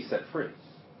he may be set free.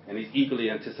 And he's eagerly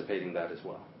anticipating that as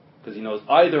well. Because he knows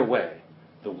either way,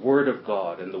 the Word of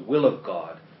God and the will of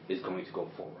God is going to go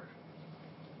forward.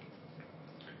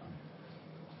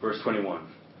 Verse 21.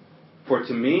 For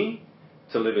to me,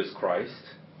 to live is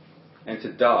Christ, and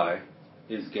to die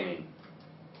is gain.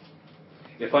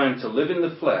 If I am to live in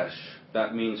the flesh,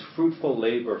 that means fruitful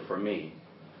labor for me.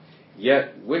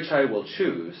 Yet which I will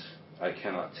choose, I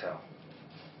cannot tell.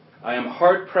 I am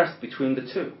hard pressed between the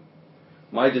two.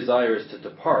 My desire is to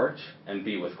depart and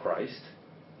be with Christ.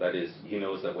 That is, he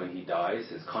knows that when he dies,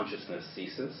 his consciousness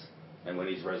ceases. And when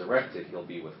he's resurrected, he'll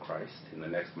be with Christ in the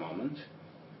next moment.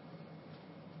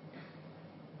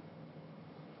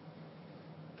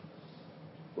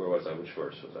 Where was I? Which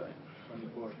verse was I?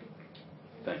 24.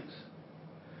 Thanks.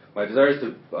 My desire is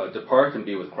to depart and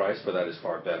be with Christ, for that is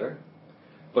far better.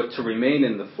 But to remain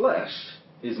in the flesh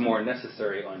is more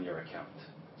necessary on your account.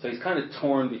 So he's kind of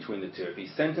torn between the two. If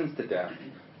he's sentenced to death,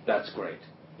 that's great,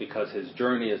 because his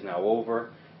journey is now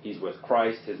over. He's with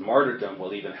Christ. His martyrdom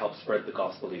will even help spread the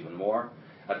gospel even more.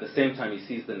 At the same time, he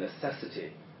sees the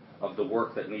necessity of the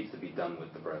work that needs to be done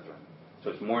with the brethren.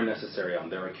 So it's more necessary on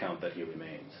their account that he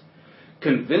remains.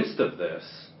 Convinced of this,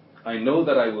 I know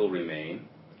that I will remain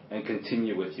and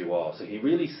continue with you all. So he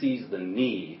really sees the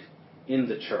need in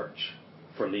the church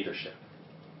for leadership.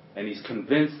 And he's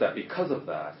convinced that because of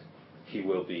that, he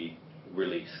will be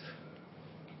released.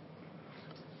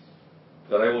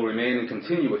 That I will remain and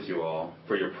continue with you all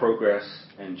for your progress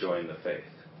and joy in the faith,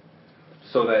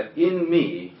 so that in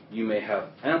me you may have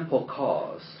ample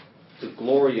cause to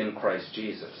glory in Christ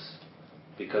Jesus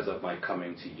because of my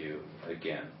coming to you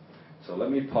again. So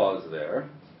let me pause there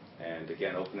and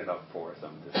again open it up for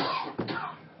some discussion.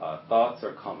 Thoughts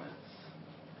or comments?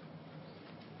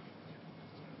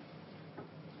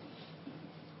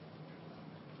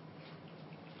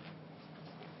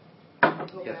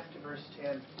 Go Yes. back to verse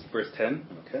 10. Verse 10,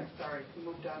 okay. Sorry, we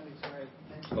moved on before I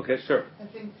mentioned. Okay, sure. I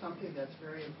think something that's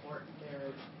very important there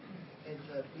is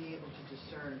be able to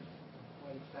discern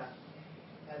what is best.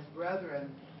 As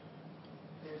brethren,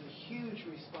 there's a huge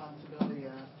responsibility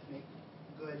on us to make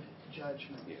good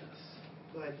judgments, Yes.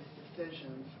 good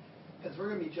decisions, because we're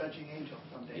going to be judging angels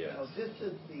someday. Yes. So this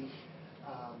is the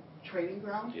training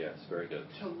ground Yes, very good.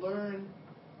 to learn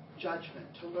judgment,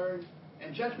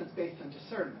 and judgment's based on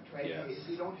discernment, right? Yes. If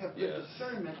you don't have good Yes.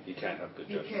 discernment, You can't have good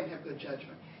you judgment. can't have good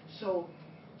judgment. So,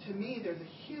 to me, there's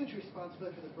a huge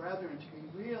responsibility for the brethren to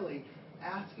be really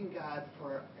asking God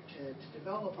to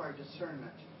develop our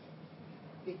discernment,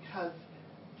 because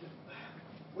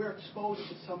we're exposed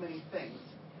to so many things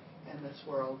in this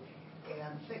world,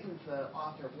 and Satan's the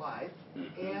author of lies,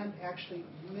 and actually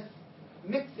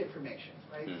mixed information,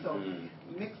 right? So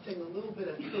mixing a little bit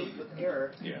of truth with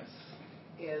error Yes.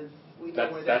 is, we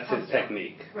know where that That's comes his from.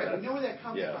 technique. Right, we know where that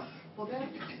comes Yes. from. Well, that,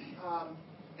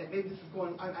 and maybe this is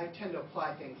going, I tend to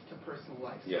apply things to personal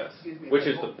life. So Yes. excuse me. Which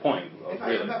is the point, If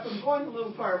really. I'm going a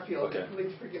little far afield, Okay.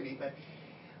 please forgive me, but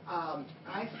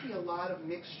I see a lot of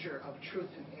mixture of truth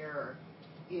and error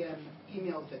in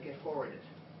emails that get forwarded.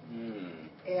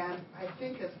 And I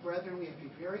think as brethren, we have to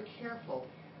be very careful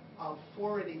of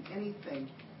forwarding anything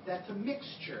that's a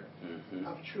mixture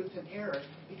of truth and error,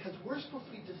 because we're supposed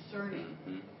to be discerning.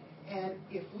 And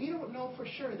if we don't know for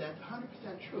sure that's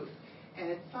 100% truth, and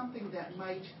it's something that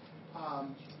might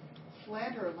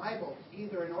slander or libel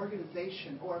either an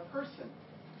organization or a person,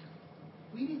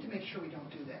 we need to make sure we don't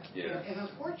do that. Yes. And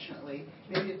unfortunately,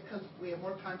 maybe it's because we have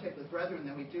more contact with brethren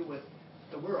than we do with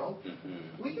the world.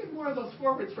 Mm-hmm. We get more of those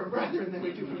forwards from brethren than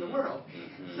we do from the world.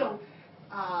 Mm-hmm. So,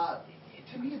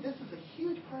 to me, this is a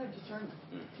huge part of discernment.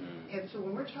 Mm-hmm. And so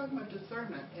when we're talking about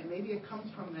discernment, and maybe it comes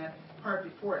from that part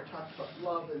before it talks about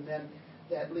love and then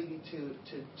that leading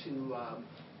to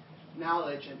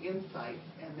knowledge and insight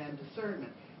and then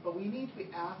discernment. But we need to be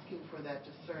asking for that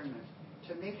discernment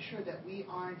to make sure that we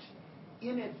aren't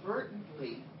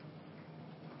inadvertently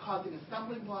causing a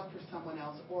stumbling block for someone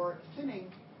else or sinning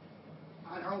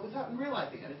or without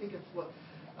realizing it. I think it's what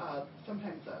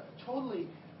sometimes totally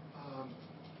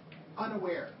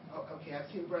unaware. Okay, I've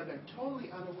seen brethren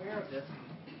totally unaware of this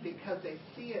because they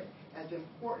see it as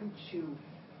important to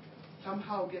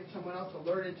somehow get someone else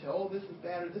alerted to, oh, this is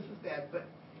bad or this is bad. But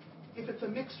if it's a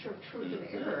mixture of truth and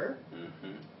error,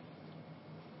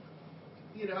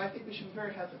 I think we should be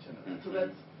very hesitant of that. So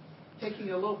that's taking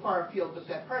it a little far afield, but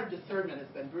that part of discernment has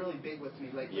been really big with me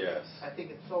lately. Yes. I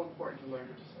think it's so important to learn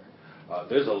to discern.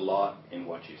 There's a lot in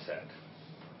what you said,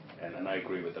 and I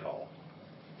agree with it all.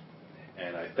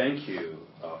 And I thank you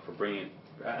for bringing,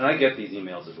 and I get these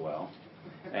emails as well,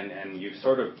 and you've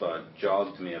sort of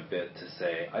jogged me a bit to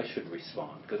say I should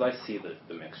respond, because I see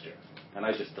the mixture, and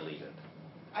I just delete it.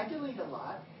 I delete a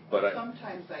lot, but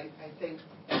sometimes I think,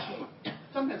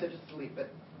 sometimes I just delete, but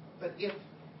if,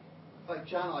 like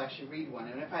John will actually read one,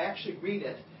 and if I actually read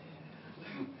it,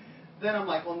 then I'm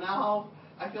like, well, now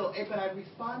I feel, but I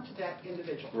respond to that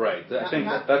individual. Right, I think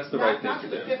that's the right thing to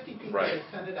do. Not to the 50 people right.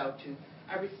 I send it out to.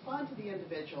 I respond to the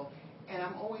individual, and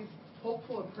I'm always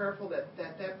hopeful and prayerful that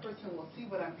person will see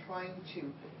what I'm trying to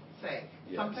say.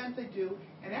 Yes. Sometimes they do,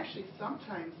 and actually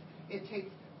sometimes it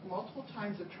takes multiple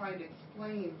times of trying to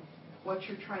explain what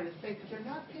you're trying to say because they're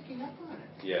not picking up on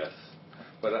it. Yes,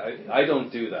 but I don't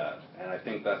do that, and I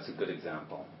think that's a good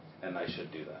example, and I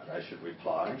should do that. I should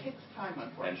reply. It takes time,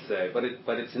 unfortunately. And say,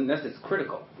 but it's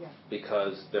critical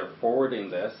because they're forwarding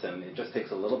this, and it just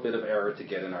takes a little bit of error to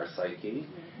get in our psyche,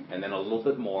 and then a little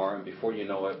bit more, and before you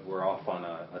know it, we're off on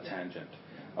a tangent.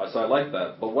 So I like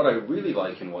that. But what I really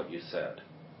like in what you said,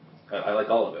 I like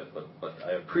all of it, but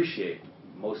I appreciate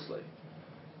mostly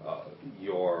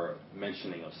your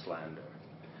mentioning of slander.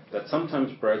 That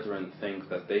sometimes brethren think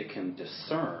that they can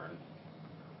discern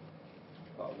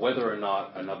whether or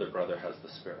not another brother has the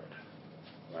Spirit,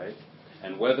 right?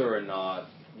 And whether or not,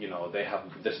 they have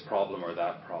this problem or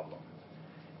that problem.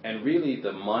 And really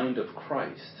the mind of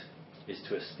Christ is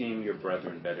to esteem your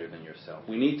brethren better than yourself.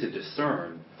 We need to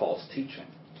discern false teaching,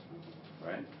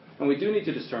 right? And we do need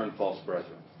to discern false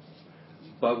brethren.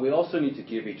 But we also need to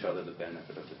give each other the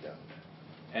benefit of the doubt.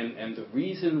 And the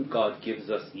reason God gives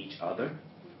us each other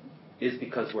is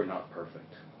because we're not perfect.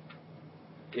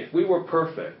 If we were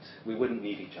perfect, we wouldn't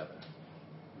need each other.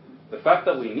 The fact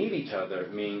that we need each other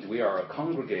means we are a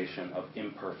congregation of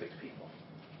imperfect people.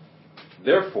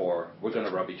 Therefore, we're going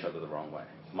to rub each other the wrong way.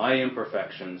 My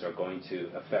imperfections are going to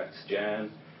affect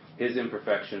Jan. His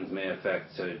imperfections may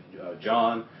affect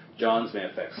John. John's may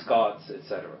affect Scott's,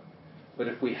 etc. But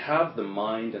if we have the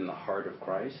mind and the heart of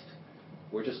Christ,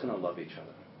 we're just going to love each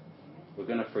other. We're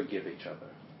going to forgive each other.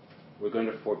 We're going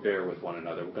to forbear with one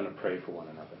another. We're going to pray for one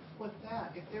another. With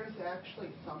that, if there's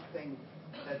actually something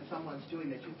that someone's doing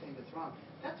that you think is wrong,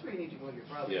 that's where you need to go to your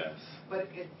brother. Yes. But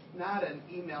it's not an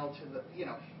email to the,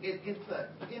 it's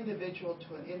an individual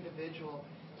to an individual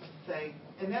to say,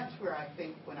 and that's where I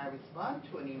think when I respond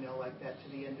to an email like that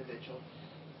to the individual,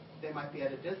 they might be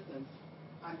at a distance,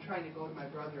 I'm trying to go to my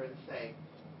brother and say,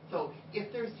 so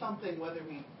if there's something, whether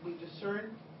we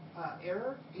discern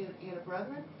error in a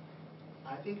brethren,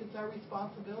 I think it's our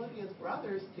responsibility as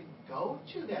brothers to go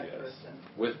to that person.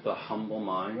 With the humble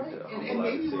mind. Right. Humble and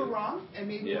maybe attitude. we're wrong, and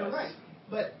maybe we're right.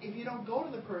 But if you don't go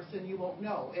to the person, you won't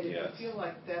know. And if you feel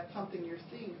like that's something you're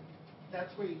seeing,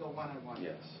 that's where you go one-on-one.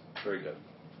 Yes. Very good.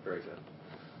 Very good.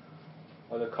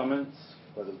 Other comments?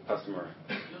 Pastor Murray.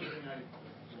 The other thing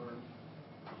I learned,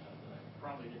 that I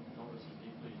probably didn't notice it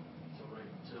deeply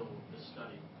until this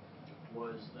study,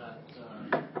 was that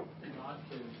God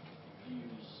can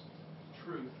use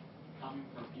truth coming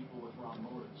from people with wrong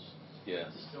motives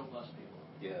to still bless people.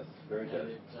 Yes, very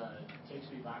good. And it takes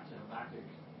me back to Habakkuk,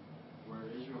 where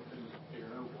Israel couldn't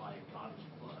figure out why God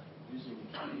was using the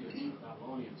Chaldeans and the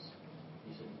Babylonians.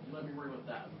 He said, "You let me worry about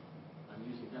that. I'm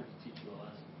using them to teach you a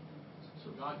lesson."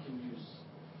 So God can use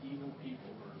evil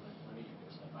people, or let me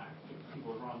step back,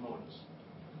 people with wrong motives,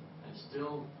 and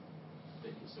they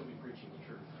can still be preaching the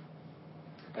truth.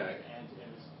 And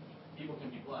people can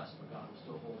be blessed, but God will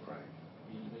still hold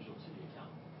the individual to the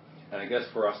account. And I guess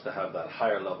for us to have that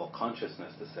higher level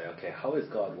consciousness to say, okay, how is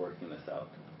God working this out?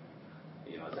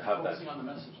 to have that. Focusing on the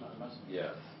message, not the message.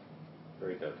 Yes.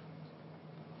 Very good.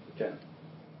 Jen?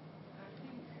 I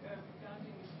think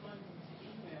regarding responding to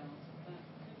emails, that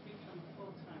could become a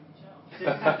full-time job.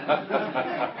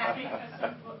 Because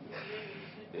of what you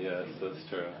really Yes, that's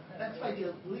true. That's why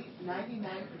you delete 99%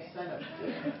 of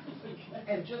it.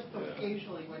 And just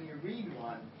occasionally when you read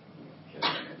one.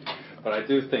 But I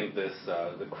do think this,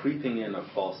 the creeping in of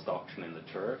false doctrine in the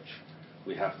church,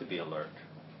 we have to be alert.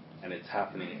 And it's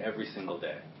happening every single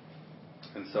day.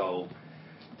 And so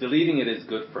deleting it is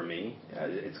good for me.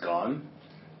 It's gone.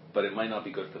 But it might not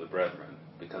be good for the brethren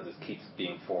because it keeps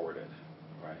being forwarded.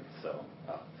 Right? So,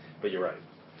 but you're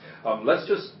right. Let's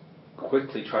just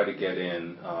quickly try to get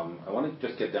in. I want to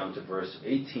just get down to verse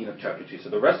 18 of chapter 2. So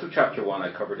the rest of chapter 1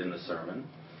 I covered in the sermon.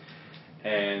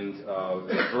 And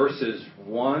verses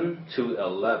 1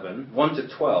 to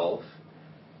 12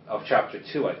 of chapter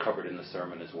 2 I covered in the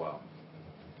sermon as well.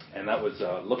 And that was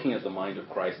looking at the mind of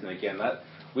Christ. And again, that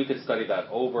we could study that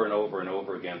over and over and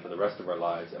over again for the rest of our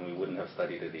lives, and we wouldn't have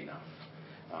studied it enough.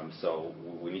 So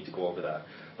we need to go over that.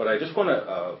 But I just want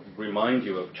to remind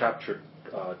you of chapter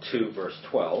 2, verse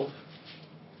 12,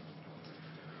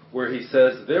 where he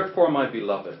says, "Therefore, my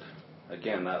beloved,"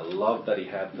 again, that love that he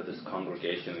had for this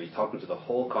congregation, and he's talking to the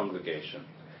whole congregation,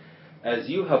 "as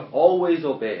you have always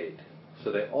obeyed,"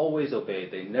 so they always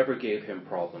obeyed, they never gave him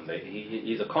problem.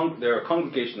 They're a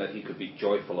congregation that he could be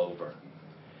joyful over.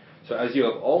 "So as you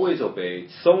have always obeyed,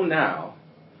 so now,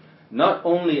 not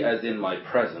only as in my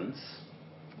presence,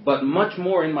 but much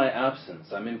more in my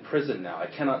absence." I'm in prison now. I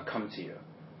cannot come to you.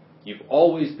 You've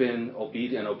always been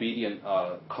an obedient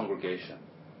congregation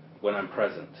when I'm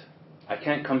present. I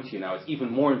can't come to you now. It's even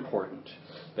more important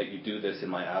that you do this in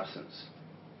my absence.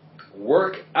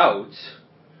 "Work out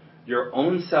your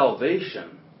own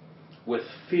salvation with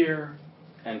fear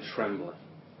and trembling."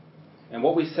 And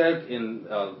what we said in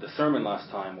the sermon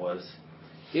last time was,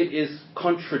 it is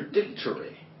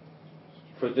contradictory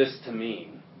for this to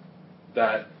mean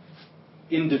that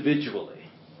individually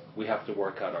we have to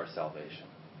work out our salvation.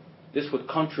 This would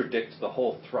contradict the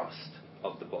whole thrust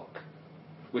of the book,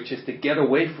 which is to get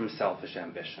away from selfish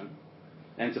ambition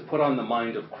and to put on the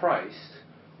mind of Christ,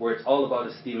 where it's all about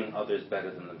esteeming others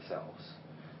better than themselves.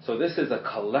 So this is a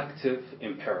collective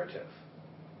imperative.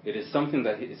 It is something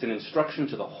that it's an instruction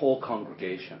to the whole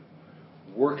congregation.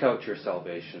 Work out your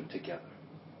salvation together.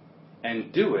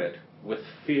 And do it with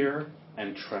fear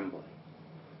and trembling.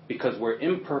 Because we're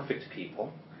imperfect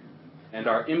people, and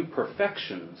our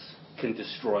imperfections can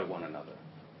destroy one another.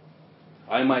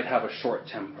 I might have a short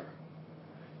temper.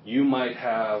 You might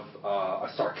have a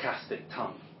sarcastic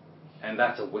tongue. And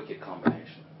that's a wicked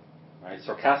combination. Right?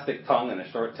 Sarcastic tongue and a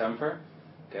short temper.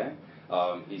 Okay?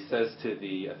 He says to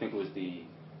I think it was the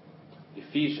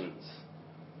Ephesians,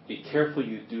 "Be careful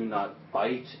you do not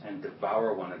bite and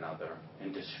devour one another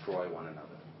and destroy one another."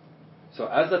 So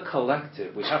as a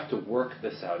collective, we have to work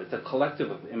this out. It's a collective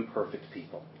of imperfect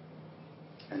people.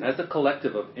 And as a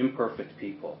collective of imperfect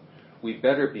people, we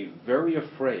better be very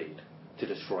afraid to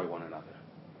destroy one another.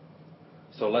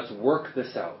 So let's work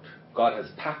this out. God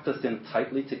has packed us in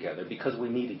tightly together because we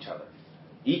need each other.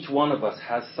 Each one of us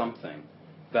has something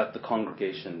that the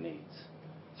congregation needs.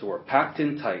 So we're packed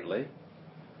in tightly.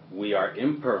 We are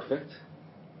imperfect.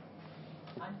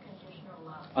 Unconditional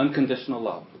love. Unconditional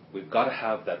love. We've got to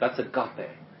have that. That's agape.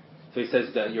 So he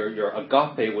says that your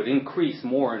agape would increase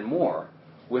more and more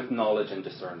with knowledge and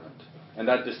discernment. And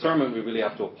that discernment we really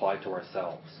have to apply to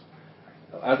ourselves.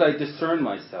 As I discern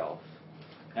myself,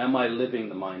 am I living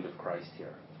the mind of Christ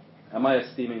here? Am I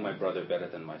esteeming my brother better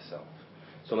than myself?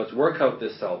 So let's work out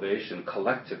this salvation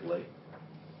collectively,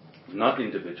 not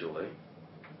individually,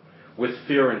 with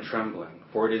fear and trembling.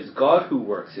 For it is God who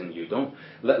works in you. Don't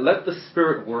let the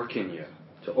Spirit work in you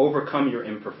to overcome your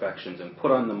imperfections and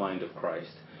put on the mind of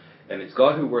Christ. And it's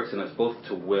God who works in us both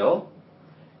to will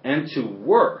and to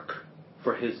work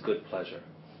for his good pleasure.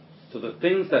 So the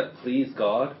things that please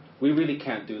God, we really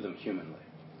can't do them humanly.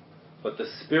 But the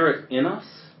Spirit in us,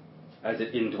 as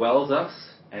it indwells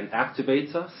us and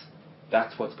activates us,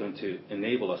 that's what's going to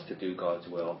enable us to do God's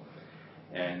will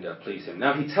and please him.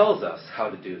 Now he tells us how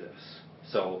to do this.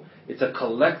 So it's a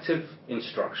collective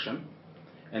instruction.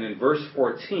 And in verse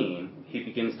 14, he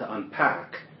begins to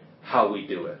unpack how we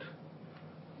do it.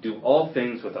 Do all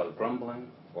things without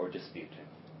grumbling or disputing.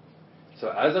 So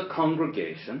as a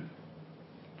congregation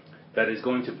that is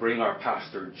going to bring our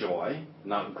pastor joy,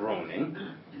 not groaning,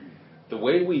 the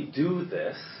way we do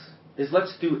this is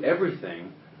let's do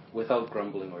everything without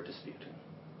grumbling or disputing.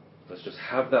 Let's just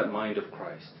have that mind of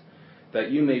Christ,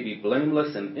 that you may be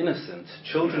blameless and innocent,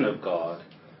 children of God,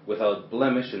 without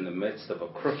blemish in the midst of a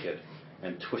crooked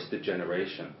and twisted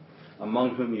generation,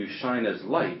 among whom you shine as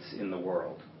lights in the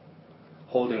world,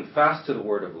 holding fast to the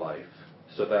word of life,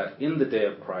 so that in the day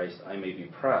of Christ I may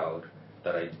be proud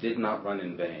that I did not run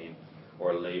in vain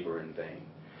or labor in vain.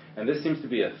 And this seems to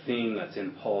be a theme that's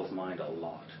in Paul's mind a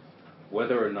lot,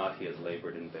 whether or not he has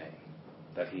labored in vain.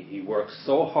 That he works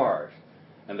so hard,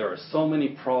 and there are so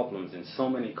many problems in so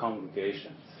many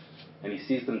congregations, and he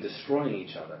sees them destroying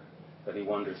each other, that he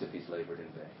wonders if he's labored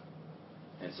in vain.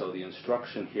 And so the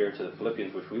instruction here to the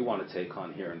Philippians, which we want to take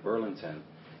on here in Burlington,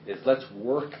 is let's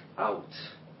work out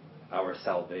our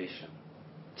salvation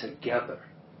together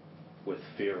with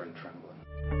fear and trembling.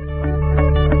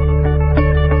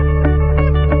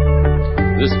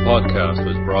 This podcast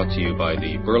was brought to you by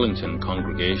the Burlington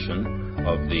congregation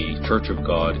of the Church of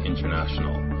God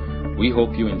International. We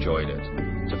hope you enjoyed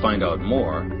it. To find out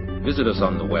more, visit us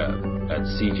on the web at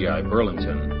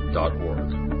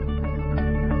cgiburlington.org.